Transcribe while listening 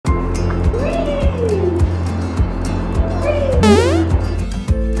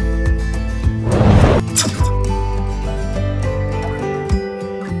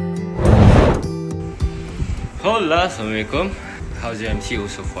Holla Assalamualaikum. How's your MCO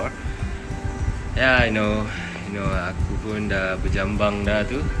so far? Yeah, I know aku pun dah berjambang dah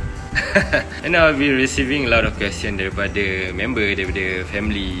tu. And I'll be receiving a lot of question daripada member, daripada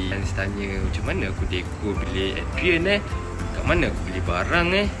family, dan tanya macam mana aku Deko bilik Bedframe kat mana aku beli barang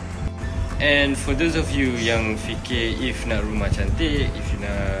And for those of you yang fikir if nak rumah cantik, if you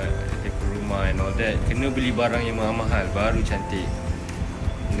nak Deko rumah and all that, kena beli barang yang mahal-mahal baru cantik.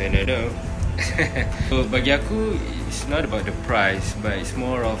 No. So bagi aku, it's not about the price, but it's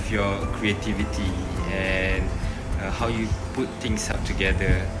more of your creativity and how you put things up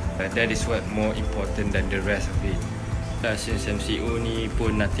together. That is what more important than the rest of it. Since MCO ni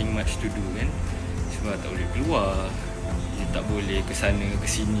pun nothing much to do kan, sebab tak boleh keluar, you tak boleh ke sana ke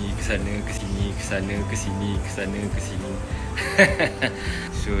sini, ke sana ke sini, ke sana ke sini, ke sana ke sini.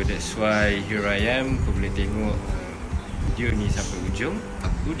 So that's why here I am. Kau boleh tengok video ni sampai ujung.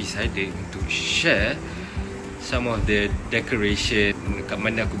 Aku decided untuk share some of the decoration, kat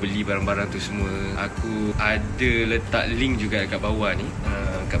mana aku beli barang-barang tu semua. Aku ada letak link juga kat bawah ni,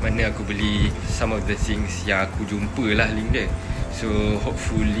 kat mana aku beli some of the things yang aku jumpa lah link dia. So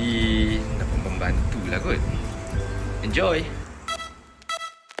hopefully dapat membantu lah kot. Enjoy!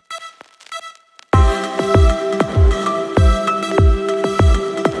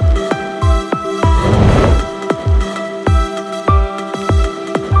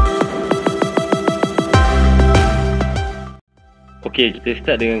 Okay, kita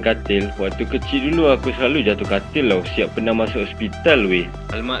start dengan katil. Waktu kecil dulu aku selalu jatuh katil tau. Siap pernah masuk hospital weh.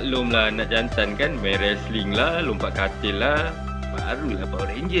 Maklum lah, anak jantan kan, main wrestling lah, lompat katil lah, barulah Power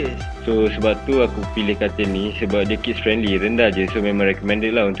Rangers. So sebab tu aku pilih katil ni, sebab dia kids friendly, rendah je. So memang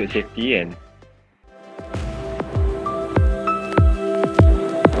recommended lah untuk safety kan.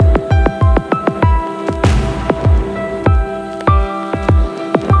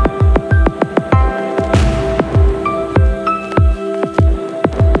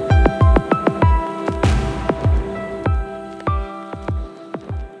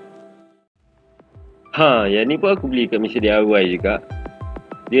 Yang ni pun aku beli kat Mr DIY juga.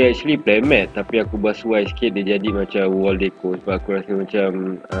 Dia actually playmat, tapi aku basuh sikit, dia jadi macam wall deco. Sebab aku rasa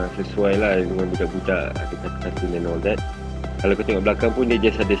macam sesuai lah dengan budak-budak, ada kata-kata and all that. Kalau kau tengok belakang pun dia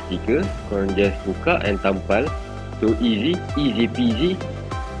just ada stiker, korang just buka and tampal. So easy peasy,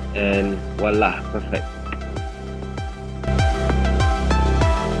 and voila, perfect.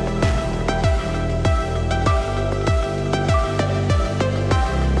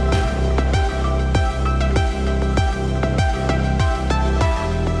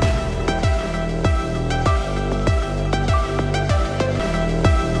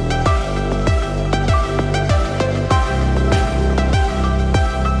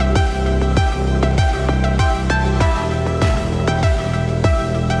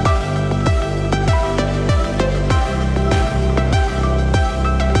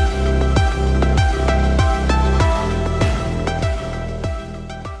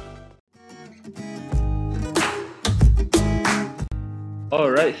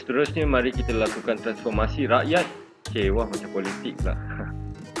 Alright, seterusnya mari kita lakukan transformasi rakyat. Okay, wah macam politik pula.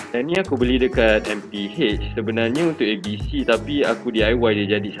 Dan ni aku beli dekat MPH. Sebenarnya untuk ABC, tapi aku DIY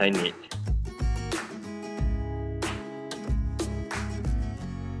dia jadi signage.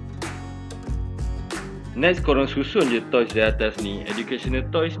 Next, korang susun je toys di atas ni. Educational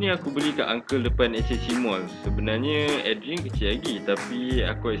toys ni aku beli kat uncle depan SCC Mall. Sebenarnya Adrian kecil lagi, tapi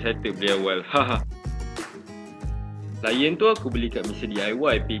aku excited beli awal. Haha. Lion tu aku beli kat Mr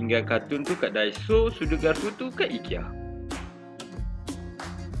DIY, pinggan kartun tu kat Daiso, sudu garpu tu kat IKEA.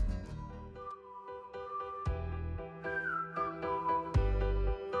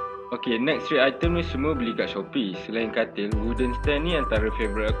 Okay, next 3 item ni semua beli kat Shopee. Selain katil, wooden stand ni antara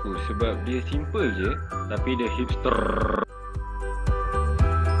favourite aku sebab dia simple je, tapi dia hipster.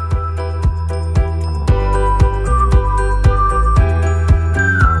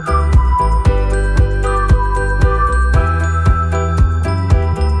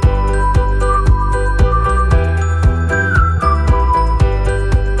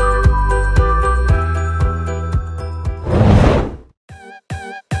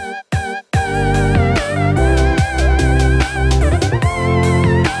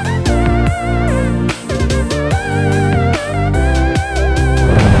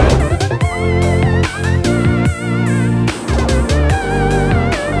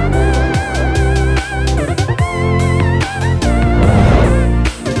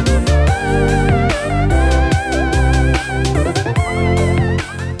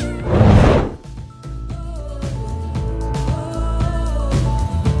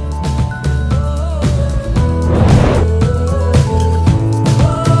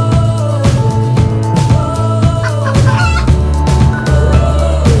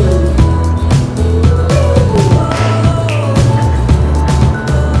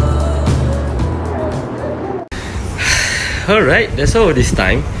 Alright, that's all this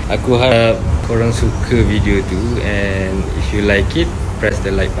time. Aku harap korang suka video tu, and if you like it, press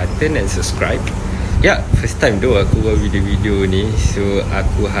the like button and subscribe. Ya, first time tu aku buat video-video ni. So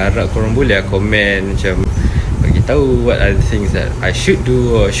aku harap korang boleh komen macam bagi tahu what are the things that I should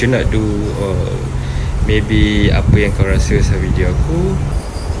do or should not do, or maybe apa yang kau rasa pasal video aku.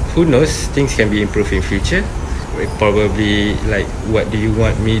 Who knows, things can be improved in future. Probably like, what do you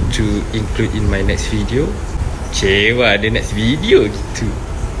want me to include in my next video? Cewa ada next video gitu.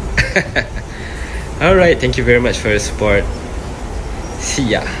 Alright, thank you very much for your support.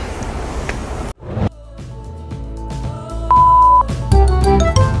 See ya.